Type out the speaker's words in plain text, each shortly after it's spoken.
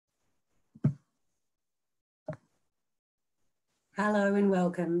Hello and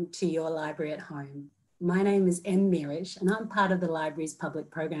welcome to Your Library at Home. My name is Em Mirish and I'm part of the library's public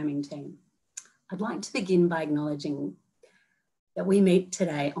programming team. I'd like to begin by acknowledging that we meet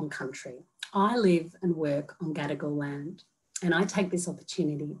today on country. I live and work on Gadigal land, and I take this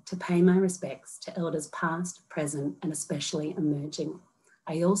opportunity to pay my respects to elders past, present, and especially emerging.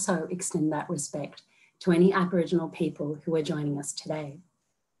 I also extend that respect to any Aboriginal people who are joining us today.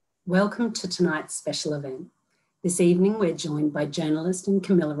 Welcome to tonight's special event. This evening, we're joined by journalist and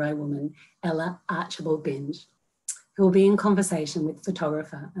Kamilaroi woman, Ella Archibald-Binge, who will be in conversation with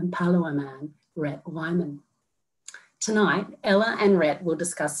photographer and Palawa man, Rhett Wyman. Tonight, Ella and Rhett will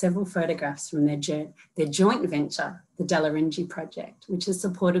discuss several photographs from their joint venture, the Dalarinji Project, which is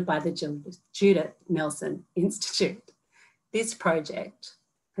supported by the Judith Nielson Institute. This project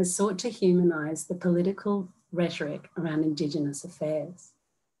has sought to humanise the political rhetoric around Indigenous affairs.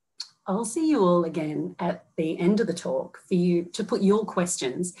 I'll see you all again at the end of the talk for you to put your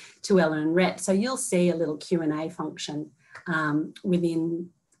questions to Ella and Rhett. So you'll see a little Q&A function on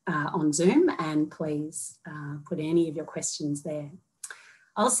Zoom, and please put any of your questions there.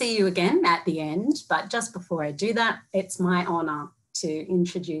 I'll see you again at the end, but just before I do that, it's my honour to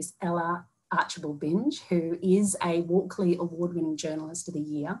introduce Ella Archibald-Binge, who is a Walkley Award-winning Journalist of the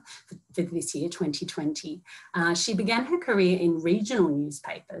Year for this year, 2020. She began her career in regional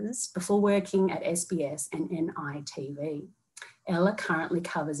newspapers before working at SBS and NITV. Ella currently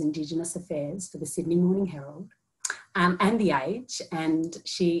covers Indigenous affairs for the Sydney Morning Herald and The Age, and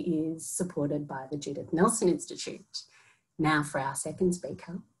she is supported by the Judith Nielson Institute. Now for our second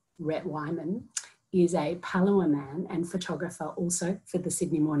speaker, Rhett Wyman is a Palawa man and photographer also for the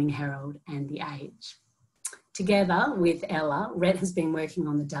Sydney Morning Herald and The Age. Together with Ella, Rhett has been working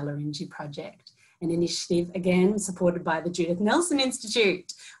on the Dalarinji Project, an initiative again supported by the Judith Nielson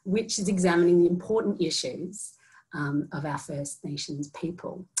Institute, which is examining the important issues of our First Nations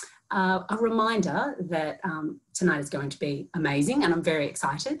people. A reminder that tonight is going to be amazing and I'm very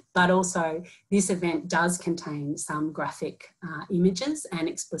excited, but also this event does contain some graphic images and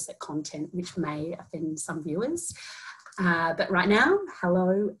explicit content which may offend some viewers. But right now,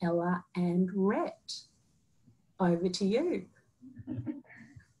 hello Ella and Rhett. Over to you.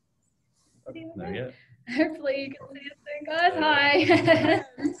 Hopefully you can see us soon, guys. Hi.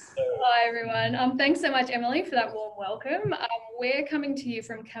 Hi, everyone. Thanks so much, Emily, for that warm welcome. We're coming to you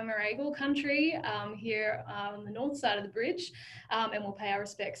from Camaragal country here on the north side of the bridge, and we'll pay our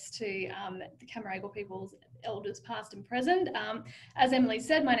respects to the Camaragal people's elders past and present. As Emily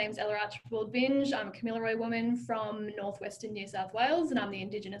said, my name's Ella Archibald-Binge. I'm a Kamilaroi woman from northwestern New South Wales, and I'm the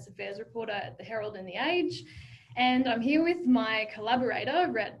Indigenous Affairs reporter at the Herald and The Age. And I'm here with my collaborator,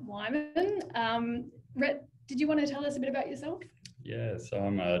 Rhett Wyman. Rhett, did you want to tell us a bit about yourself? Yeah, so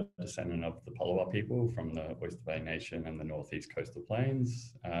I'm a descendant of the Palawa people from the Oyster Bay Nation and the Northeast Coastal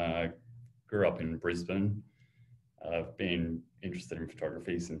Plains. Grew up in Brisbane. I've been interested in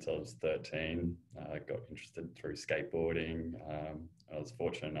photography since I was 13. Got interested through skateboarding. I was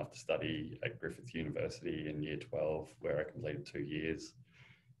fortunate enough to study at Griffith University in year 12, where I completed 2 years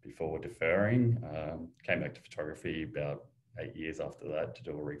before deferring. Came back to photography about 8 years after that to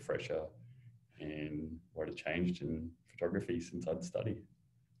do a refresher in what had changed in photography since I'd studied.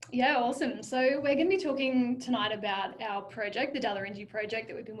 Yeah, awesome. So we're going to be talking tonight about our project, the Dalarinji Project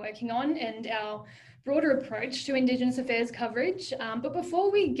that we've been working on, and our broader approach to Indigenous affairs coverage. But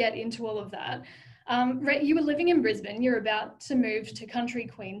before we get into all of that, Rhett, you were living in Brisbane. You're about to move to country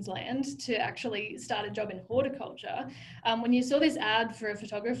Queensland to actually start a job in horticulture. When you saw this ad for a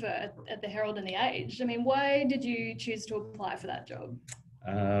photographer at the Herald and The Age, I mean, why did you choose to apply for that job?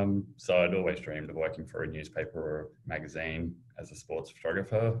 So I'd always dreamed of working for a newspaper or a magazine as a sports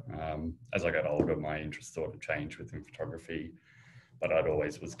photographer. As I got older, my interest sort of changed within photography, but I'd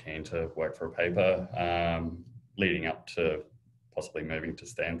always was keen to work for a paper. Leading up to possibly moving to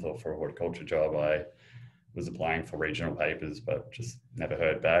Stanthorpe for a horticulture job, I was applying for regional papers, but just never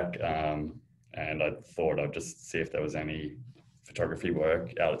heard back. And I thought I'd just see if there was any photography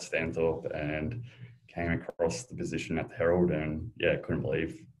work out at Stanthorpe, and came across the position at the Herald, and yeah, couldn't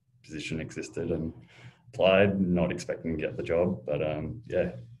believe the position existed and applied, not expecting to get the job, but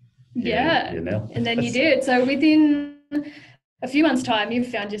yeah. Now. And then you did. So within a few months' time, you've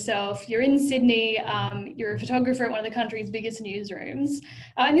found yourself, you're in Sydney, you're a photographer at one of the country's biggest newsrooms.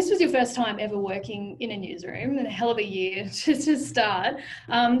 And this was your first time ever working in a newsroom, and a hell of a year to start.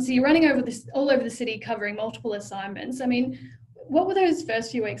 So you're running all over the city, covering multiple assignments. I mean, what were those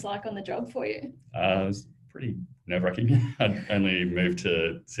first few weeks like on the job for you? It was pretty nerve-wracking. I'd only moved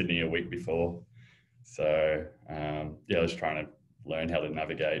to Sydney a week before. So yeah, I was trying to learn how to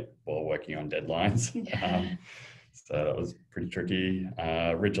navigate while working on deadlines. So that was pretty tricky.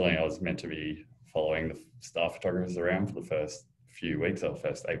 Originally, I was meant to be following the staff photographers around for the first few weeks, or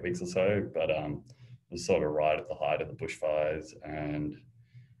first 8 weeks or so, but it was sort of right at the height of the bushfires, and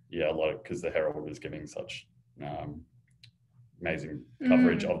yeah, because the Herald was giving such amazing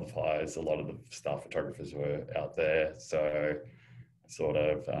coverage of the fires. A lot of the staff photographers were out there, so I sort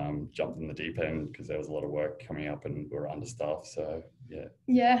of jumped in the deep end because there was a lot of work coming up and we were understaffed. So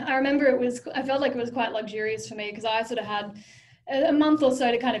yeah, I remember I felt like it was quite luxurious for me because I sort of had a month or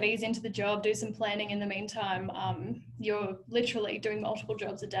so to kind of ease into the job, do some planning in the meantime. You're literally doing multiple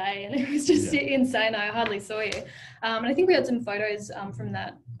jobs a day, and it was just insane. I hardly saw you. And I think we had some photos from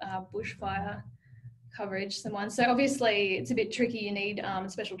that bushfire coverage, So obviously it's a bit tricky. You need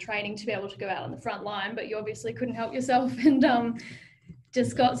special training to be able to go out on the front line, but you obviously couldn't help yourself and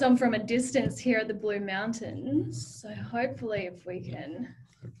just got some from a distance here at the Blue Mountains. So hopefully if we can...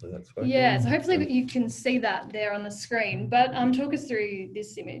 Hopefully that's working. Yeah, so hopefully you can see that there on the screen. But talk us through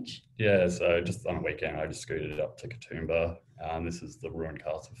this image. Yeah, so just on a weekend, I just scooted up to Katoomba. This is the ruined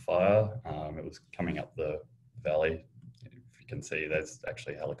castle fire. It was coming up the valley. If you can see, there's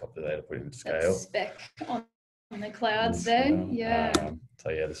actually a helicopter there to put into scale. That speck on the clouds there, yeah.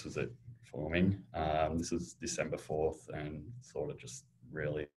 So yeah, this was it forming. This was December 4th, and sort of just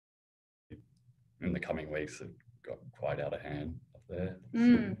really, in the coming weeks, it got quite out of hand.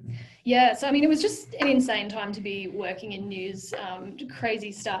 Yeah, so I mean, it was just an insane time to be working in news.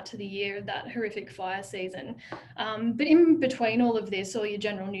 Crazy start to the year, that horrific fire season. But in between all of this, all your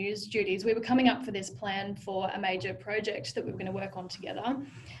general news duties, we were coming up for this plan for a major project that we were going to work on together.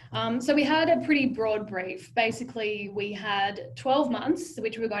 So we had a pretty broad brief. Basically, we had 12 months,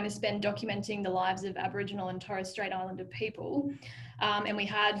 which we were going to spend documenting the lives of Aboriginal and Torres Strait Islander people. And we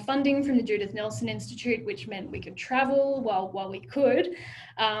had funding from the Judith Nielson Institute, which meant we could travel while we could.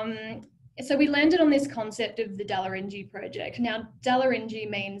 So we landed on this concept of the Dalarinji Project. Now, Dalarinji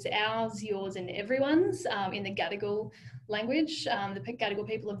means ours, yours and everyone's in the Gadigal language, the Gadigal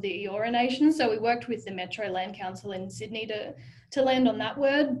people of the Eora Nation. So we worked with the Metro Land Council in Sydney to land on that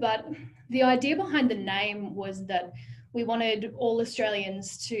word. But the idea behind the name was that we wanted all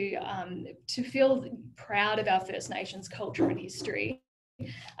Australians to feel proud of our First Nations culture and history.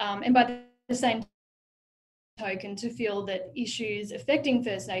 And by the same token, to feel that issues affecting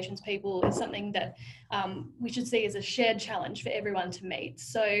First Nations people is something that we should see as a shared challenge for everyone to meet.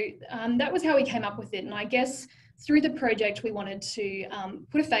 So that was how we came up with it. And I guess through the project, we wanted to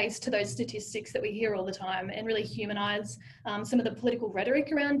put a face to those statistics that we hear all the time and really humanise some of the political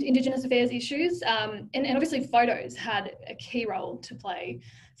rhetoric around Indigenous affairs issues. And obviously photos had a key role to play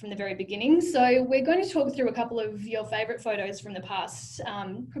from the very beginning. So we're going to talk through a couple of your favourite photos from the past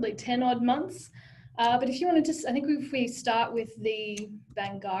probably 10 odd months. But if you wanted to, I think if we start with the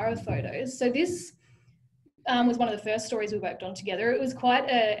Bangarra photos. So this was one of the first stories we worked on together. It was quite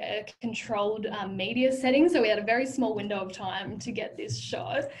a controlled media setting, so we had a very small window of time to get this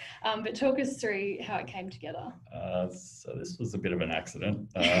shot. But talk us through how it came together. So this was a bit of an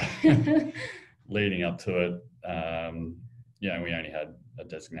accident. Leading up to it, we only had a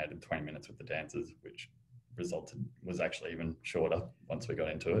designated 20 minutes with the dancers, which was actually even shorter once we got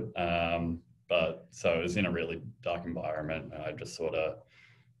into it. But so it was in a really dark environment, and I just sort of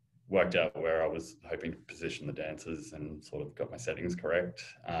worked out where I was hoping to position the dancers and sort of got my settings correct.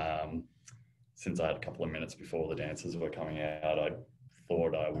 Since I had a couple of minutes before the dancers were coming out, I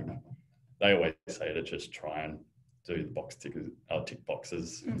thought they always say to just try and do the tick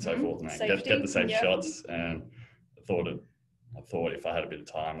boxes and so forth, and get the safe shots. And I thought if I had a bit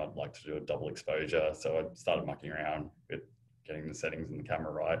of time, I'd like to do a double exposure. So I started mucking around with getting the settings in the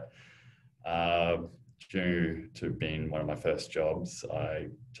camera right. Due to being one of my first jobs, I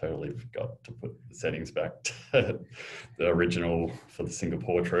totally forgot to put the settings back to the original for the single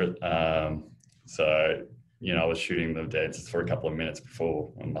portrait. So, I was shooting the dancers for a couple of minutes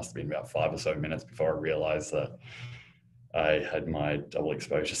before, it must have been about 5 or so minutes before I realised that I had my double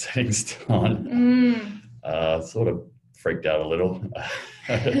exposure settings still on. Sort of freaked out a little.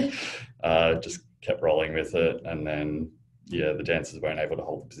 Just kept rolling with it, and then the dancers weren't able to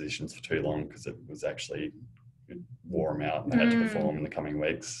hold the positions for too long because it wore them out and they had to perform in the coming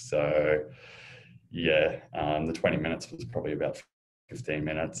weeks. So the 20 minutes was probably about 15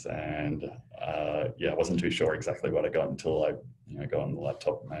 minutes, and I wasn't too sure exactly what I got until I got on the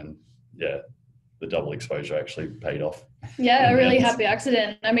laptop, and the double exposure actually paid off. Yeah, a really happy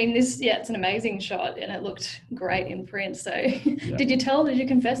accident. I mean, it's an amazing shot, and it looked great in print. So did you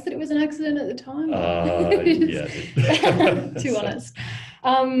confess that it was an accident at the time? I did. Too honest.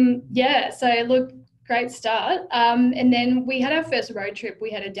 So look, great start. And then we had our first road trip.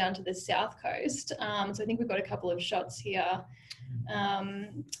 We headed down to the south coast. So I think we've got a couple of shots here.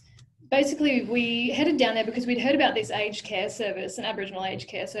 Basically, we headed down there because we'd heard about this aged care service, an Aboriginal aged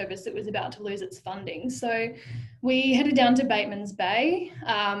care service that was about to lose its funding. So we headed down to Bateman's Bay,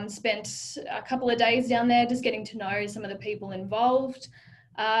 spent a couple of days down there just getting to know some of the people involved.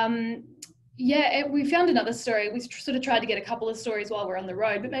 We found another story. We sort of tried to get a couple of stories while we're on the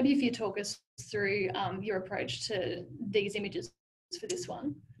road, but maybe if you talk us through your approach to these images for this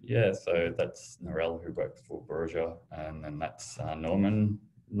one. Yeah, so that's Narelle, who works for Bourgeois, and then that's Norman.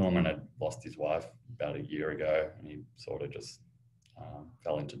 Norman had lost his wife about a year ago, and he sort of just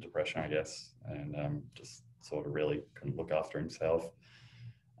fell into depression, I guess, and just sort of really couldn't look after himself.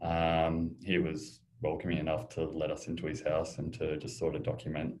 He was welcoming enough to let us into his house and to just sort of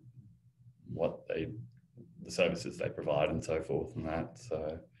document the services they provide and so forth and that.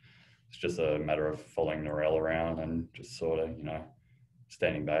 So it's just a matter of following Narelle around and just sort of,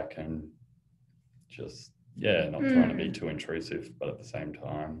 standing back and just, not trying to be too intrusive, but at the same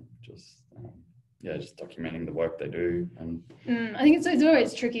time, just, just documenting the work they do. And I think it's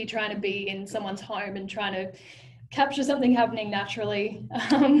always tricky trying to be in someone's home and trying to capture something happening naturally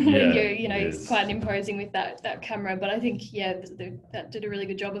when it's quite imposing with that camera, but I think that did a really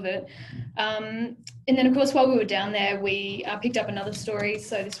good job of it. And then of course while we were down there we picked up another story.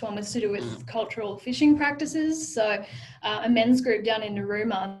 So this one was to do with cultural fishing practices. So a men's group down in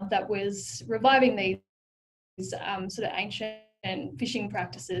Narooma that was reviving these sort of ancient fishing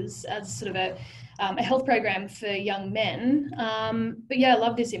practices as sort of a health program for young men. But I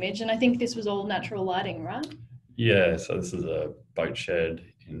love this image, and I think this was all natural lighting, right? Yeah, so this is a boat shed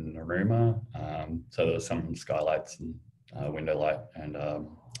in Narooma. So there was some skylights and window light, and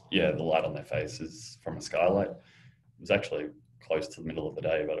the light on their face is from a skylight. It was actually close to the middle of the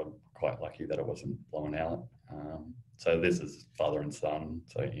day, but I'm quite lucky that it wasn't blown out. So this is father and son,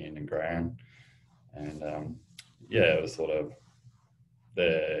 so Ian and Graham. And it was sort of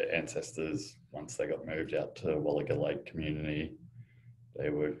their ancestors, once they got moved out to Wallaga Lake community, they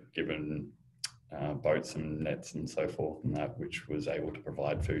were given boats and nets and so forth and that, which was able to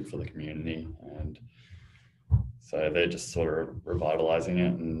provide food for the community. And so they're just sort of revitalizing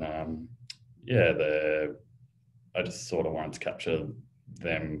it. And I just sort of wanted to capture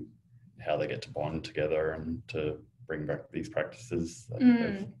them, how they get to bond together and to bring back these practices that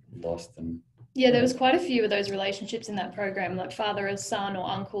they've lost. And there was quite a few of those relationships in that program, like father as son or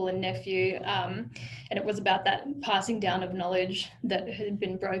uncle and nephew, and it was about that passing down of knowledge that had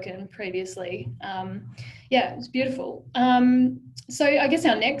been broken previously. It was beautiful. So I guess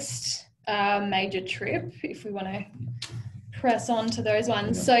our next major trip, if we want to press on to those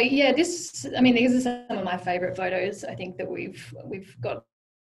ones. So these are some of my favourite photos I think that we've got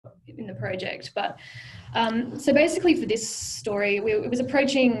in the project. But so basically for this story, it was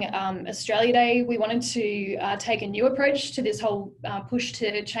approaching Australia Day. We wanted to take a new approach to this whole push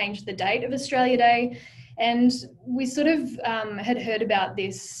to change the date of Australia Day. And we sort of had heard about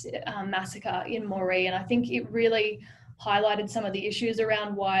this massacre in Macquarie, and I think it really highlighted some of the issues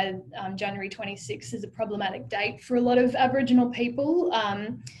around why January 26th is a problematic date for a lot of Aboriginal people.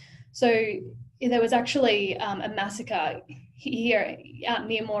 So there was actually a massacre here out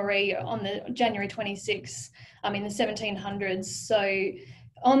near Macquarie on the January 26th in the 1700s. So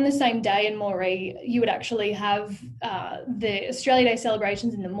on the same day in Macquarie, you would actually have the Australia Day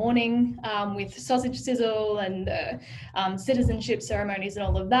celebrations in the morning with sausage sizzle and citizenship ceremonies and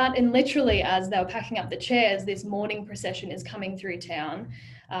all of that. And literally as they were packing up the chairs, this morning procession is coming through town.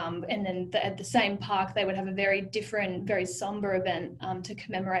 And then at the same park, they would have a very different, very somber event to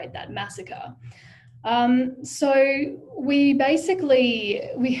commemorate that massacre. So we basically,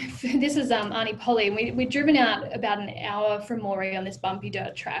 this is Arnie Polly, and we'd driven out about an hour from Macquarie on this bumpy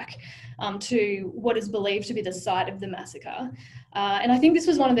dirt track to what is believed to be the site of the massacre. And I think this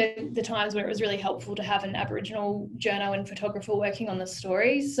was one of the times where it was really helpful to have an Aboriginal journo and photographer working on the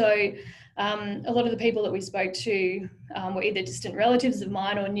story. So a lot of the people that we spoke to were either distant relatives of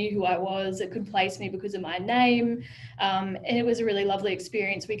mine or knew who I was, that could place me because of my name. And it was a really lovely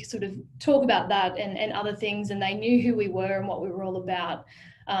experience. We could sort of talk about that and other things, and they knew who we were and what we were all about.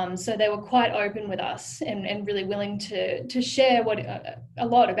 So they were quite open with us and really willing to share a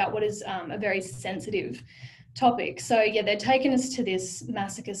lot about what is a very sensitive topic. So they'd taken us to this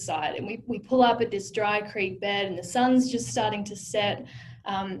massacre site, and we pull up at this dry creek bed and the sun's just starting to set.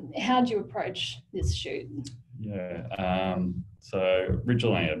 How do you approach this shoot? So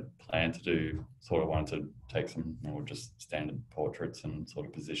originally I planned to do, wanted to take some more just standard portraits and sort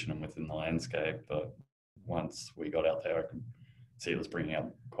of position them within the landscape, but once we got out there I could see it was bringing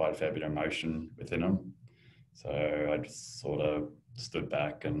up quite a fair bit of emotion within them. So I just sort of stood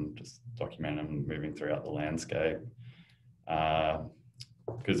back and just documented them moving throughout the landscape,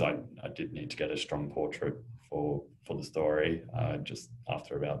 because I did need to get a strong portrait for the story. Just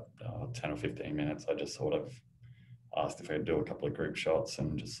after about 10 or 15 minutes, I just sort of asked if I could do a couple of group shots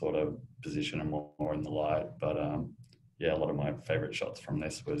and just sort of position them more in the light. But yeah, a lot of my favourite shots from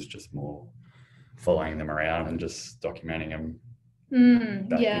this was just more following them around and just documenting them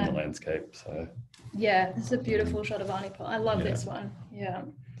back in the landscape. So yeah, it's a beautiful shot of Archibald. I love this one. Yeah.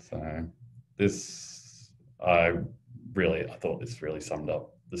 So this, I thought this really summed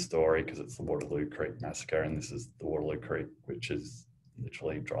up the story, because it's the Waterloo Creek massacre, and this is the Waterloo Creek, which is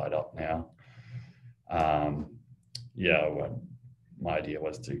literally dried up now. Yeah, my idea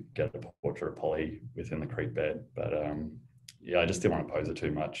was to get a portrait of Polly within the creek bed, but yeah, I just didn't want to pose it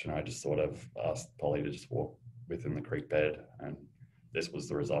too much, and I just sort of asked Polly to just walk within the creek bed, and this was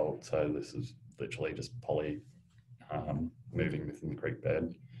the result. So this is literally just Polly moving within the creek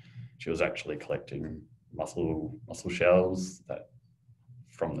bed. She was actually collecting mussel shells that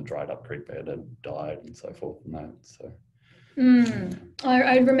from the dried up creek bed had died and so forth and that. So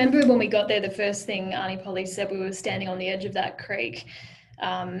I remember when we got there, the first thing Arnie Polly said, we were standing on the edge of that creek,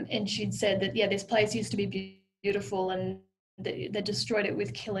 and she'd said that, yeah, this place used to be beautiful, and they destroyed it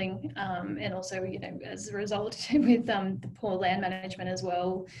with killing, and also, you know, as a result with the poor land management as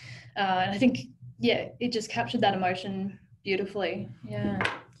well. And I think, yeah, it just captured that emotion beautifully. Yeah.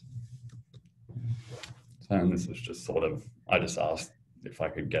 So, and this was just sort of, I just asked if I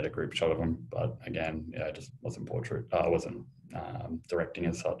could get a group shot of them, but again, yeah, I just wasn't I wasn't directing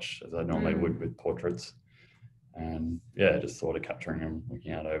as such as I normally would with portraits, and yeah, just sort of capturing them,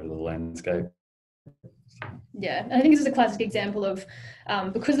 looking out over the landscape. So. Yeah, I think this is a classic example of,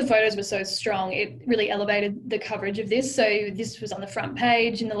 because the photos were so strong, it really elevated the coverage of this. So this was on the front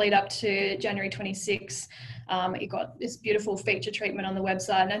page in the lead up to January 26. It got this beautiful feature treatment on the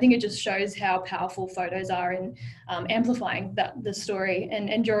website, and I think it just shows how powerful photos are in amplifying the story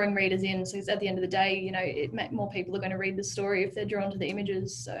and drawing readers in. So at the end of the day, you know, more people are going to read the story if they're drawn to the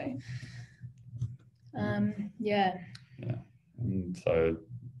images. So yeah. And so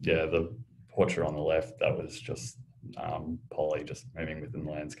yeah, the portrait on the left, that was just Polly just moving within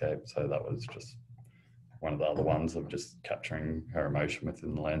the landscape. So that was just one of the other ones of just capturing her emotion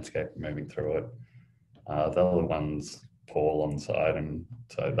within the landscape, moving through it. The other one's Paul on the side, and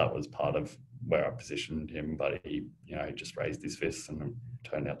so that was part of where I positioned him, but he, you know, he just raised his fists and it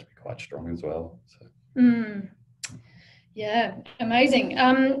turned out to be quite strong as well. So. Yeah, amazing.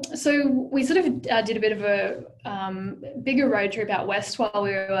 So we sort of did a bit of a bigger road trip out west while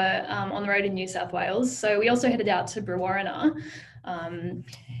we were on the road in New South Wales. So we also headed out to Brewarrina.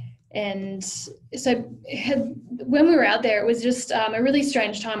 And so when we were out there, it was just a really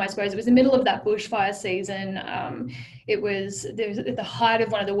strange time, I suppose. It was the middle of that bushfire season. There was at the height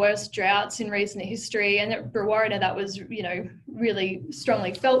of one of the worst droughts in recent history. And at Brewarrina, that was, you know, really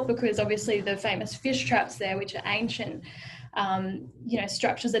strongly felt, because obviously the famous fish traps there, which are ancient, you know,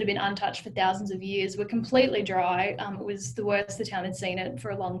 structures that have been untouched for thousands of years, were completely dry. It was the worst the town had seen it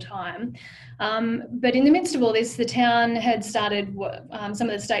for a long time. But in the midst of all this, the town had started some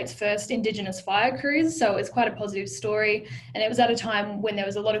of the state's first Indigenous fire crews. So it was quite a positive story. And it was at a time when there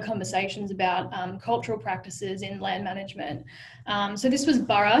was a lot of conversations about cultural practices in land management. So this was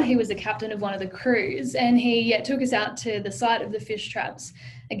Burra. He was the captain of one of the crews, and he took us out to the site of the fish traps.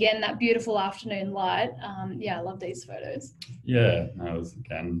 Again, that beautiful afternoon light. Yeah, I love these photos. Yeah, that was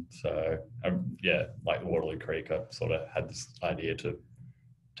again. So yeah, like the Waterloo Creek, I sort of had this idea to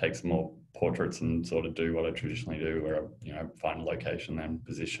take some more portraits and sort of do what I traditionally do, where I, you know, find a location then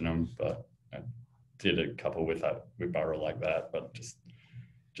position them. But I did a couple with Burra like that, but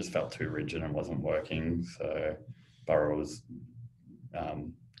just felt too rigid and wasn't working. So Burra was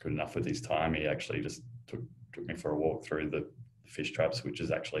good enough with his time. He actually just took me for a walk through the fish traps, which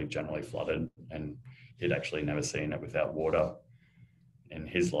is actually generally flooded, and he'd actually never seen it without water in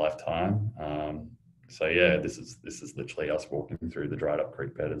his lifetime. So yeah, this is literally us walking through the dried up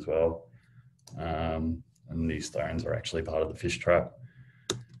creek bed as well. And these stones are actually part of the fish trap.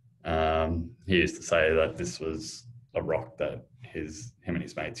 He used to say that this was a rock that him and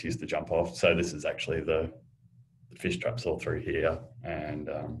his mates used to jump off. So this is actually the fish traps all through here. And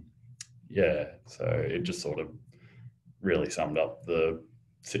yeah, so it just sort of really summed up the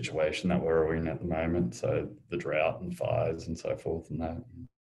situation that we're in at the moment. So the drought and fires and so forth and that.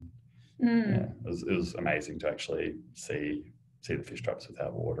 Yeah, it was amazing to actually see the fish traps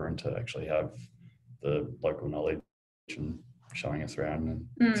without water, and to actually have the local knowledge and showing us around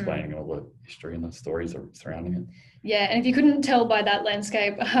and explaining all the history and the stories surrounding it. Yeah, and if you couldn't tell by that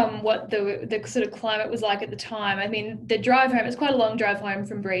landscape what the sort of climate was like at the time, I mean, the drive home, it's quite a long drive home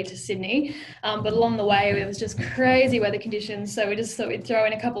from Bree to Sydney, but along the way it was just crazy weather conditions, so we just thought we'd throw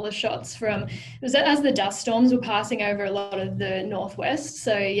in a couple of shots from, it was as the dust storms were passing over a lot of the northwest,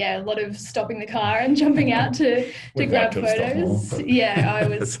 so yeah, a lot of stopping the car and jumping out to grab photos. Yeah, I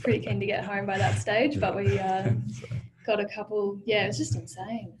was pretty keen to get home by that stage, but we got a couple, yeah, it was just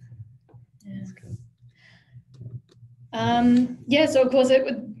insane. Yeah. So of course,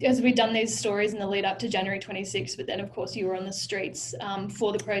 as we'd done these stories in the lead up to January 26th, but then of course you were on the streets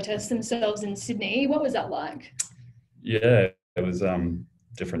for the protests themselves in Sydney. What was that like? Yeah, it was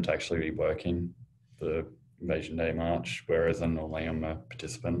different to actually be working the Invasion Day March, whereas normally I'm a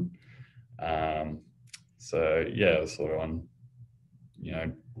participant. So yeah, it was sort of on,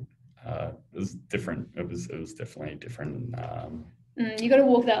 it was different. It was definitely different. You got to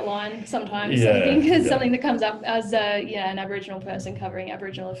walk that line sometimes. Yeah, I think it's something that comes up as an Aboriginal person covering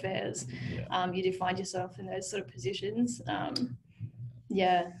Aboriginal affairs. Yeah. You do find yourself in those sort of positions.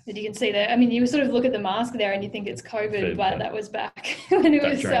 Yeah, and you can see that. I mean, you sort of look at the mask there and you think it's COVID, but that was back when it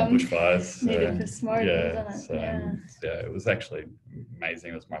was bushfires. Needed for smoke, wasn't it? Yeah, it was actually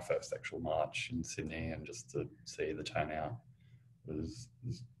amazing. It was my first actual march in Sydney, and just to see the turnout was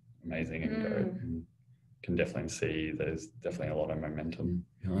amazing and great. And can definitely see there's definitely a lot of momentum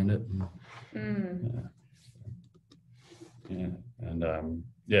behind it.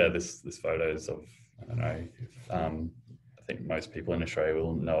 This photos of, I don't know if I think most people in Australia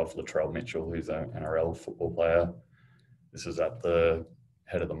will know of Latrell Mitchell, who's an NRL football player. This was at the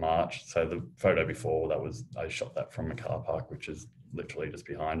head of the march. So the photo before that was, I shot that from a car park, which is literally just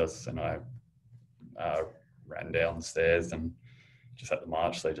behind us, and I ran down the stairs, and just at the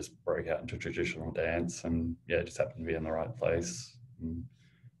march they just broke out into traditional dance, and just happened to be in the right place, and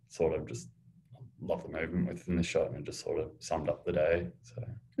sort of just love the movement within the shot, and it just sort of summed up the day. So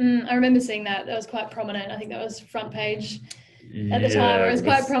I remember seeing that was quite prominent. I think that was front page at the time, or it was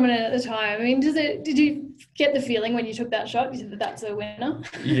quite prominent at the time. I mean, did you get the feeling when you took that shot, you said that that's a winner?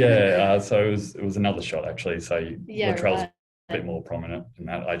 So it was another shot actually, so Latrell's a bit more prominent in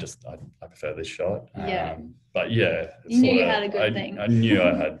that. I prefer this shot. But you knew you had a good thing. I knew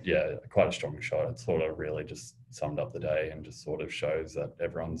I had quite a strong shot. It sort of really just summed up the day, and just sort of shows that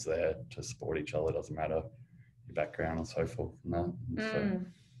everyone's there to support each other. It doesn't matter your background and so forth and that.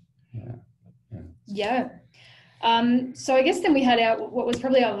 So I guess then we had what was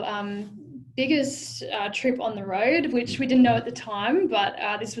probably our biggest trip on the road, which we didn't know at the time, but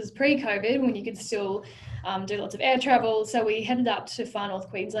this was pre-COVID, when you could still do lots of air travel. So we headed up to far north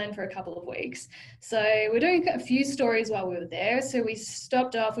Queensland for a couple of weeks. So we're doing a few stories while we were there. So we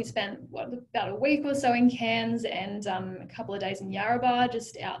stopped off, we spent about a week or so in Cairns, and a couple of days in Yarrabah,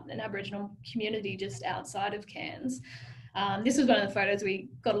 just out in an Aboriginal community just outside of Cairns. This was one of the photos we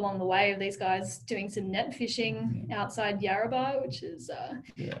got along the way of these guys doing some net fishing outside Yarrabah, which is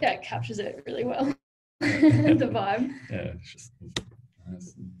it captures it really well. The vibe. It's just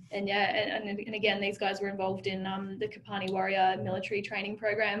nice. And and again, these guys were involved in the Kapani Warrior military training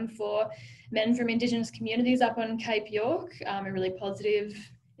program for men from Indigenous communities up on Cape York. A really positive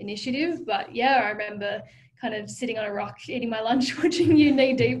initiative. But I remember kind of sitting on a rock, eating my lunch, watching you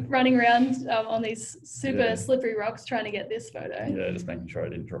knee deep, running around on these super slippery rocks, trying to get this photo. Just making sure I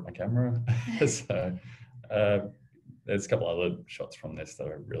didn't drop my camera. So there's a couple other shots from this that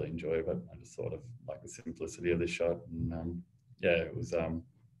I really enjoy, but I just sort of like the simplicity of this shot. And it was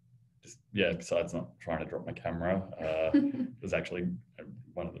besides not trying to drop my camera, it was actually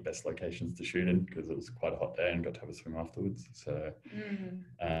one of the best locations to shoot in, because it was quite a hot day and got to have a swim afterwards. So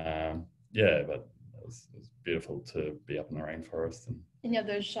but it was beautiful to be up in the rainforest, and you have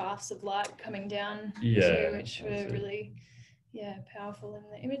those shafts of light coming down too, which were really powerful in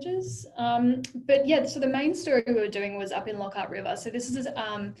the images. So the main story we were doing was up in Lockhart River. So this is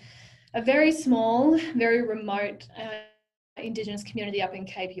a very small, very remote Indigenous community up in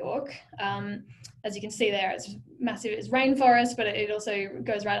Cape York. As you can see there, it's massive. It's rainforest, but it also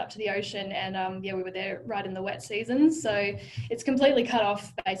goes right up to the ocean. And we were there right in the wet season, so it's completely cut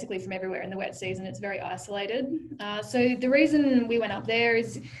off basically from everywhere in the wet season. It's very isolated. So the reason we went up there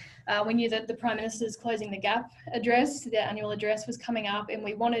is we knew that the Prime Minister's Closing the Gap address, the annual address, was coming up, and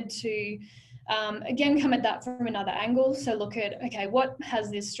we wanted to again come at that from another angle. So look at, okay, what has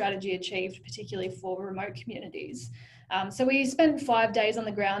this strategy achieved, particularly for remote communities? So we spent 5 days on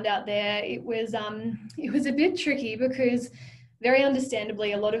the ground out there. It was a bit tricky, because very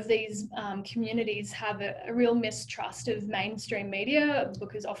understandably, a lot of these communities have a real mistrust of mainstream media,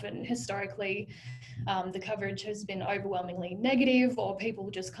 because often historically the coverage has been overwhelmingly negative, or people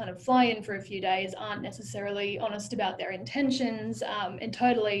just kind of fly in for a few days, aren't necessarily honest about their intentions, and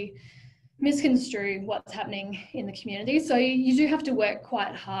totally misconstrue what's happening in the community. So you do have to work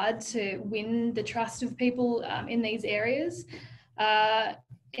quite hard to win the trust of people in these areas.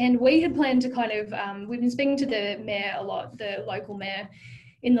 And we had planned to kind of, we've been speaking to the mayor a lot, the local mayor,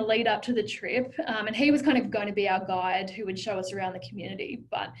 in the lead up to the trip, and he was kind of going to be our guide who would show us around the community.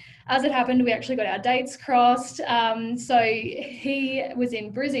 But as it happened, we actually got our dates crossed. So he was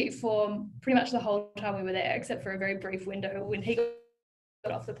in Brizzy for pretty much the whole time we were there, except for a very brief window when he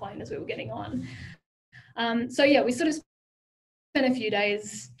got off the plane as we were getting on. So yeah, we sort of spent a few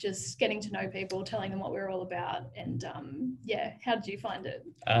days just getting to know people, telling them what we were all about. And yeah, how did you find it?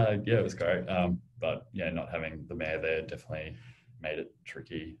 Yeah, it was great. But yeah, not having the mayor there definitely made it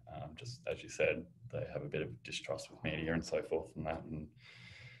tricky. Just as you said, they have a bit of distrust with media and so forth and that, and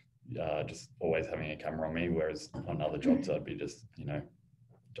just always having a camera on me, whereas on other jobs I'd be just, you know,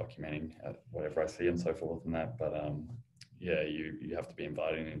 documenting whatever I see and so forth and that. But yeah, you have to be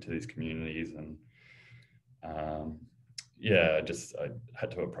invited into these communities, and yeah, I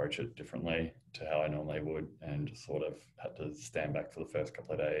had to approach it differently to how I normally would, and just sort of had to stand back for the first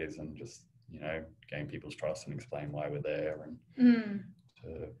couple of days and just, you know, gain people's trust and explain why we're there, and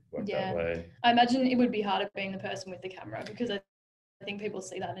to work that way. I imagine it would be harder being the person with the camera, because I think people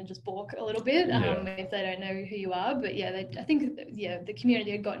see that and just balk a little bit if they don't know who you are. But yeah, I think the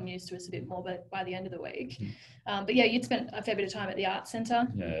community had gotten used to us a bit more by the end of the week. But yeah, you'd spent a fair bit of time at the Arts Centre.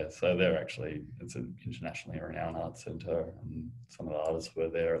 Yeah, so it's an internationally renowned arts centre, and some of the artists were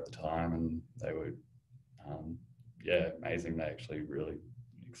there at the time, and they were amazing. They actually really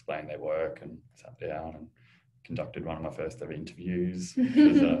explained their work and sat down and conducted one of my first ever interviews, which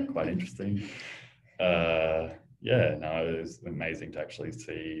was quite interesting. Yeah, no, it was amazing to actually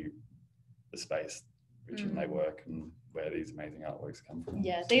see the space which they work and where these amazing artworks come from.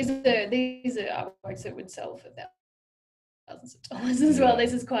 Yeah, these are artworks that would sell for thousands of dollars as well.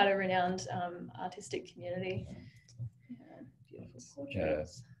 This is quite a renowned artistic community. Yeah, beautiful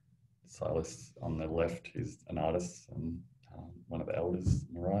portraits. Yeah, Silas on the left, he's an artist, and one of the elders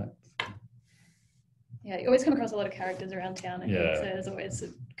on the right. Yeah, you always come across a lot of characters around town. I think, so there's always a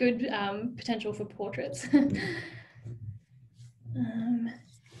good potential for portraits.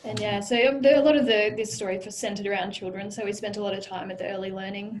 And yeah, so a lot of this story was centered around children. So we spent a lot of time at the Early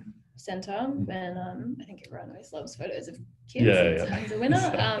Learning Centre, and I think everyone always loves photos of kids. It's always a winner.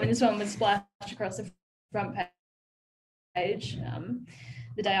 And this one was splashed across the front page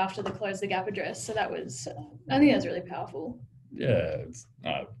the day after the Close the Gap address. So that was, I think that was really powerful. Yeah, it's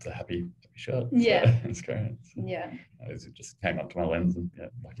a happy shot. Yeah, so it's great. So, yeah, it just came up to my lens, and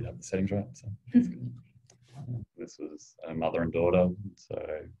lucky to have the settings right. So it's good. This was a mother and daughter. So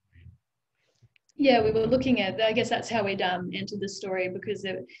yeah, we were looking at, I guess that's how we'd entered the story, because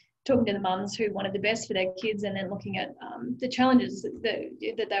they're talking to the mums who wanted the best for their kids, and then looking at the challenges that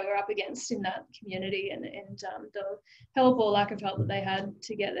they were up against in that community, and the help or lack of help that they had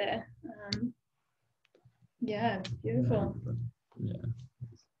to get there. Yeah, beautiful. Yeah.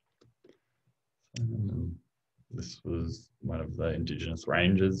 This was one of the Indigenous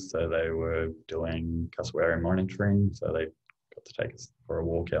rangers, so they were doing cassowary monitoring, so they got to take us for a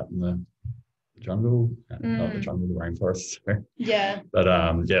walk out in the jungle, not the jungle, the rainforest. Yeah. But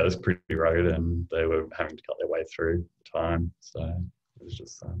yeah, it was pretty rugged, and they were having to cut their way through the time, so it was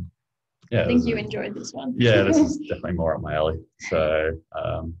just yeah. I think you enjoyed this one. Yeah, this is definitely more up my alley. So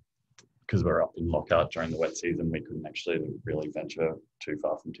because we're up in Lockhart during the wet season, we couldn't actually really venture too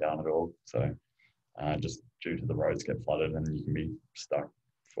far from town at all. So just due to the roads get flooded, and you can be stuck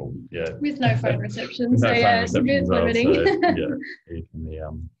for with no phone reception. So yeah, it's a bit limiting. So, yeah, you can be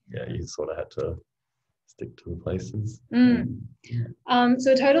you sort of had to stick to the places.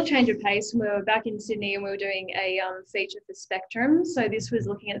 So a total change of pace. We were back in Sydney, and we were doing a feature for Spectrum. So this was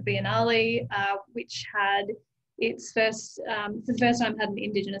looking at the Biennale, which had its first, for the first time, had an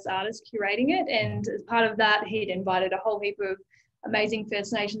Indigenous artist curating it, and as part of that, he'd invited a whole heap of amazing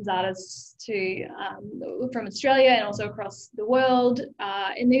First Nations artists from Australia and also across the world.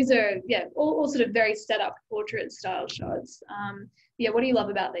 And these are, all sort of very set up portrait style shots. What do you love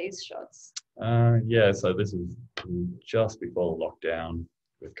about these shots? So this is just before the lockdown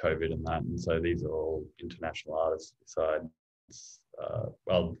with COVID and that. And so these are all international artists besides,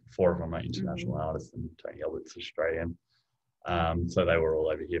 4 of them are international artists, and Tony Albert's Australian. So they were all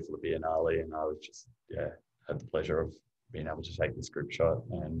over here for the Biennale, and I was just, had the pleasure of being able to take this group shot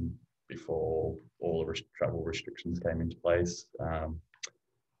and before all the travel restrictions came into place.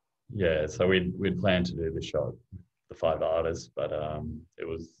 Yeah, so we'd planned to do the shot, the 5 artists, but I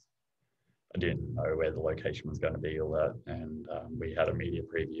didn't know where the location was going to be, all that, and we had a media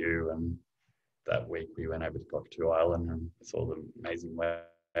preview, and that week we went over to Cockatoo Island and saw the amazing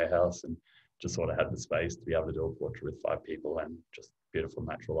warehouse, and just sort of had the space to be able to do a portrait with 5 people and just beautiful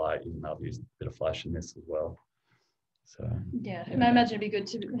natural light, even though I've used a bit of flash in this as well. So yeah, and I imagine it'd be good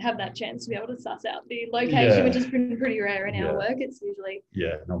to have that chance to be able to suss out the location, which is pretty rare in our work. It's usually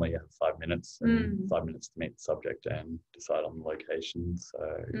normally you have 5 minutes, and 5 minutes to meet the subject and decide on the location. So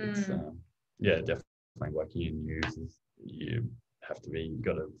it's definitely working in news is you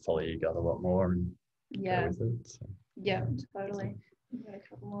got to follow your gut a lot more and go with it. So. Yeah, totally. Got a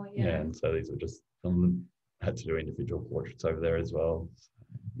couple more, and so these were just had to do individual portraits over there as well.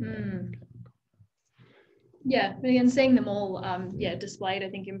 So, yeah, and seeing them all displayed, I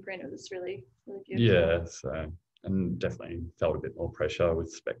think, in print, it was really beautiful. Yeah, so, and definitely felt a bit more pressure with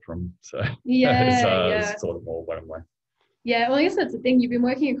Spectrum. So it's sort of more one-on-one. Yeah, well, I guess that's the thing. You've been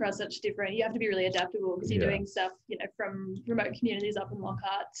working across such different, you have to be really adaptable because you're doing stuff, from remote communities up in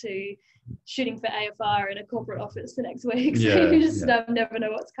Lockhart to shooting for AFR in a corporate office the next week. So you just never know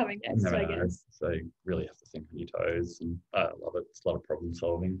what's coming next, I guess. So you really have to think on your toes, and I love it. It's a lot of problem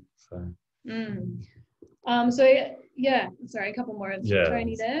solving. So. Sorry, a couple more of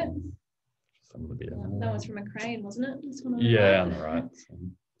Tony there. Some of the that was from a crane, wasn't it? This one on on the right. So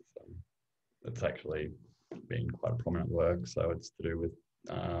it's actually been quite a prominent work, so it's to do with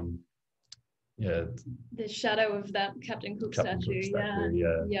the shadow of that Captain Cook statue.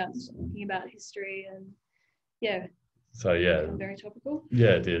 Talking about history and so very topical.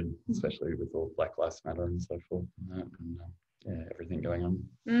 It did, especially with all Black Lives Matter and so forth, and everything going on.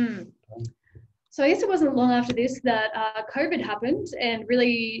 So I guess it wasn't long after this that COVID happened and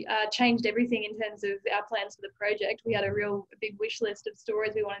really changed everything in terms of our plans for the project. We had a big wish list of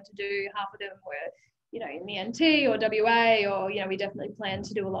stories we wanted to do. Half of them were, in the NT or WA, or, we definitely planned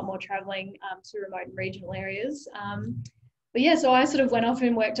to do a lot more travelling to remote and regional areas. So I sort of went off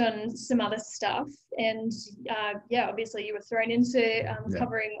and worked on some other stuff. And obviously you were thrown into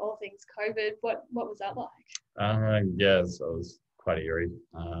covering all things COVID. What was that like? So it was quite eerie,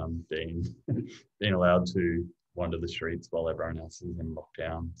 being allowed to wander the streets while everyone else is in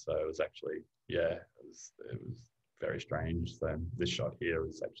lockdown. So it was actually, it was very strange. So this shot here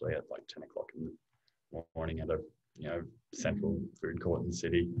was actually at like 10 o'clock in the morning at a central food court in the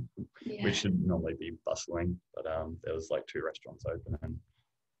city, which should normally be bustling, but there was like 2 restaurants open and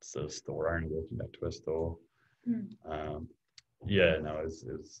it's a store owner walking back to her store.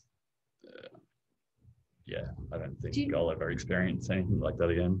 I don't think I'll ever experience anything like that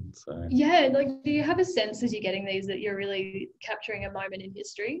again. So do you have a sense as you're getting these that you're really capturing a moment in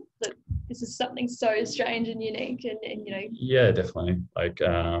history, that this is something so strange and unique and definitely.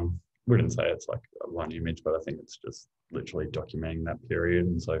 Wouldn't say it's like one image, but I think it's just literally documenting that period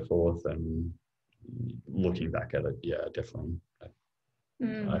and so forth, and looking back at it, definitely.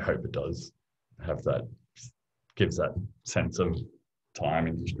 I hope it does have that, gives that sense of time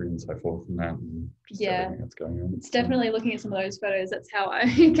in history and so forth, and that, and just everything that's going on. It's definitely looking at some of those photos, that's how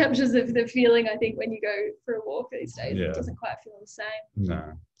it captures the feeling, I think, when you go for a walk these days. It doesn't quite feel the same.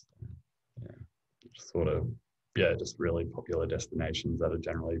 No. Just sort of just really popular destinations that are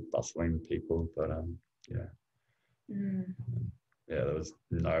generally bustling with people, but there was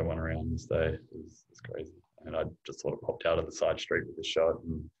no one around this day. It was crazy, and I just sort of popped out of the side street with the shot,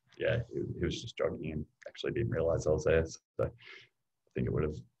 and he was just jogging and actually didn't realize I was there. So I think it would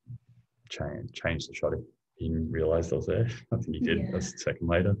have changed the shot if he didn't realize I was there. I think he did a second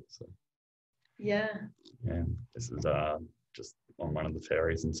later. So this is just on one of the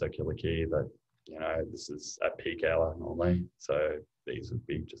ferries in Circular Quay that, this is at peak hour normally, so these would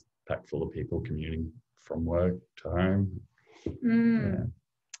be just packed full of people commuting from work to home.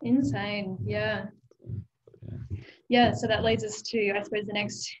 Insane. So that leads us to, I suppose, the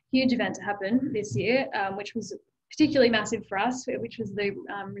next huge event to happen this year, which was particularly massive for us, which was the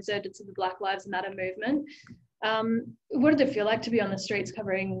resurgence of the Black Lives Matter movement. What did it feel like to be on the streets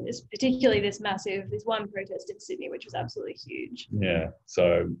covering this, particularly this one protest in Sydney, which was absolutely huge?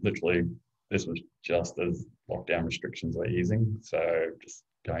 So literally this was just as lockdown restrictions were easing. So just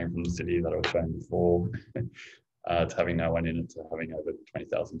going from the city that I was showing before to having no one in it, to having over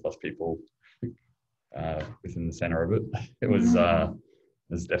 20,000 plus people within the centre of it. It was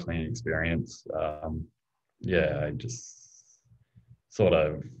definitely an experience. I just sort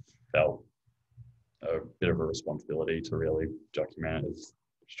of felt a bit of a responsibility to really document it as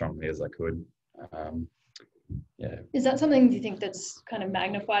strongly as I could. yeah. Is that something do you think that's kind of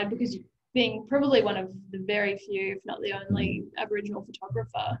magnified because you being probably one of the very few, if not the only, Aboriginal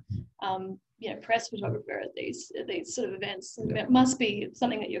photographer, press photographer at these sort of events? It must be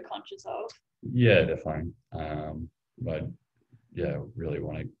something that you're conscious of. Yeah, definitely. But yeah, really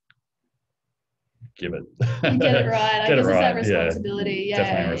want to give it, get it right. Get I guess it it's that right. responsibility. Yeah, Yeah,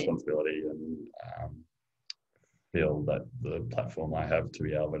 definitely a responsibility, and feel that the platform I have to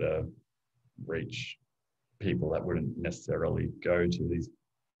be able to reach people that wouldn't necessarily go to these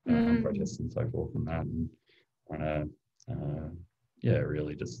protests and so forth, and that, and want to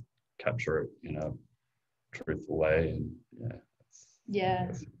really just capture it in a truthful way, and that's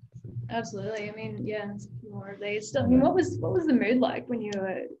absolutely. I mean, more of these stuff. I mean, what was the mood like when you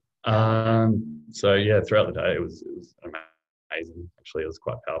were? So throughout the day it was amazing. Actually, it was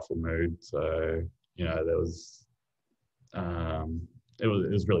quite a powerful mood. So there was it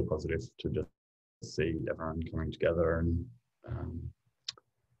was really positive to just see everyone coming together and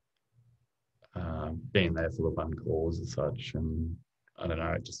being there for the one cause as such. And I don't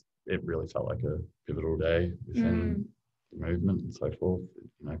know, it really felt like a pivotal day within the movement and so forth.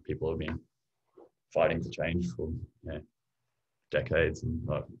 People have been fighting for change for decades and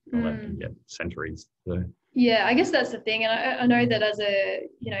centuries. So. Yeah, I guess that's the thing. And I know that as an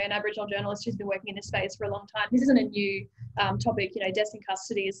Aboriginal journalist who's been working in this space for a long time, this isn't a new topic. Deaths in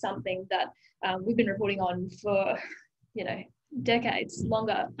custody is something that we've been reporting on for, decades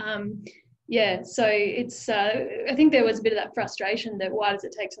longer. So it's, I think there was a bit of that frustration that why does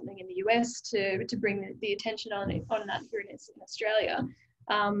it take something in the US to bring the attention on that here in Australia?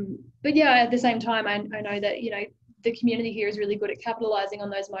 But at the same time, I know that, the community here is really good at capitalising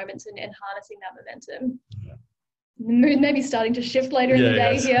on those moments and harnessing that momentum. Yeah. The mood may be starting to shift later in the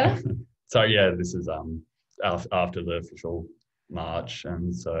day here. So this is after the official march,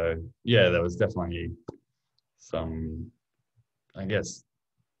 and so there was definitely some, I guess,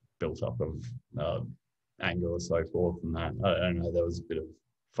 built up of anger or so forth, and that I don't know, there was a bit of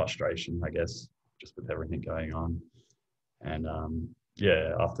frustration, I guess, just with everything going on, and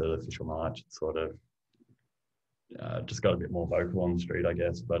after the official march, it sort of just got a bit more vocal on the street, I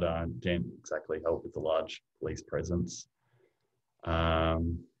guess, but didn't exactly help with the large police presence. I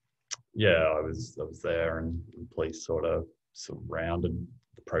was there, and police sort of surrounded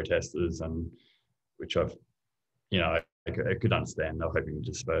the protesters, and which I could understand. They were hoping to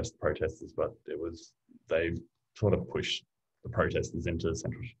disperse the protesters, but they sort of pushed the protesters into the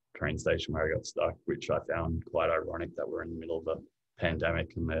central train station where I got stuck, which I found quite ironic that we're in the middle of a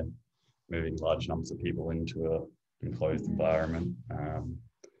pandemic and they're moving large numbers of people into a enclosed environment.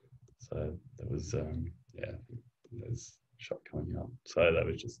 So there was there's shot coming up. So that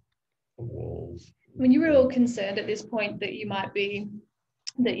was just the walls. When you were all concerned at this point that you were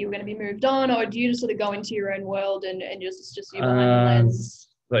going to be moved on, or do you just sort of go into your own world and just you behind the lens?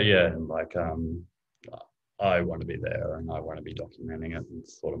 But I want to be there and I want to be documenting it.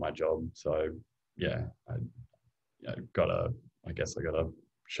 It's sort of my job. So I gotta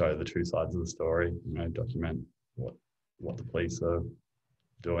show the two sides of the story, document what the police are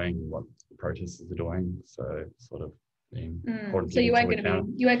doing, what the protesters are doing. So sort of being so you weren't going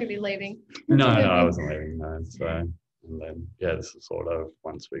to be leaving? No, I wasn't leaving. No. So and then this is sort of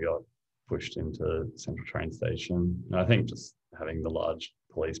once we got pushed into Central Train Station. And I think just having the large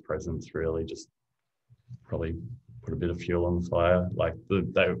police presence really just probably put a bit of fuel on the fire. Like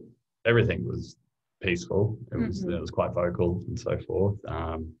everything was peaceful. It was quite vocal and so forth.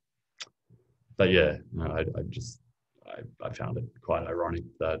 I found it quite ironic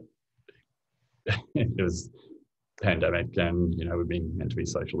that it was pandemic and we've been meant to be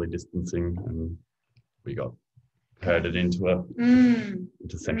socially distancing and we got herded into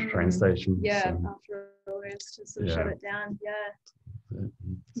Central Train Station. After all this to sort of shut it down. And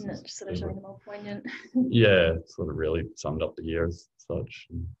that's just sort of showing the more poignant. Sort of really summed up the year as such.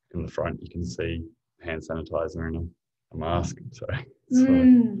 And in the front you can see hand sanitizer and a mask. So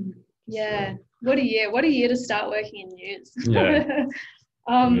what a year to start working in news.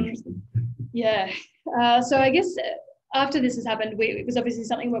 So I guess after this has happened, it was obviously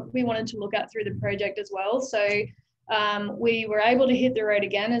something we wanted to look at through the project as well. So we were able to hit the road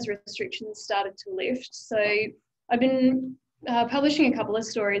again as restrictions started to lift. So I've been publishing a couple of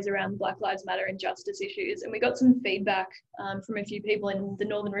stories around Black Lives Matter and justice issues, and we got some feedback from a few people in the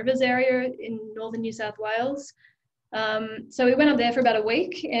Northern Rivers area in northern New South Wales. So we went up there for about a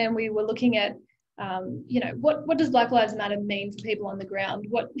week and we were looking at what does Black Lives Matter mean for people on the ground?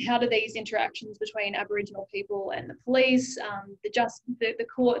 How do these interactions between Aboriginal people and the police, the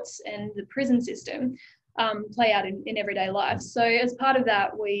courts and the prison system, play out in everyday life. So as part of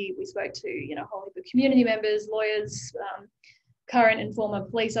that, we spoke to, you know, a whole heap of community members, lawyers, current and former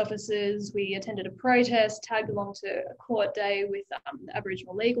police officers. We attended a protest, tagged along to a court day with the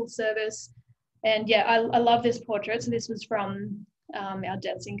Aboriginal Legal Service. And yeah, I love this portrait. So this was from our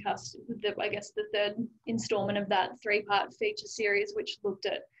Deaths in Custody, I guess the third instalment of that 3-part feature series, which looked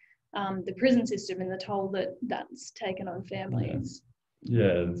at the prison system and the toll that's taken on families.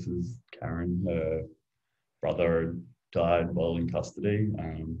 Yeah, this is Karen. Her brother died while in custody.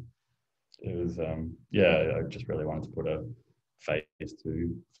 It was, I just really wanted to put a face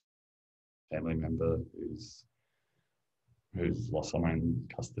to a family member who's lost someone in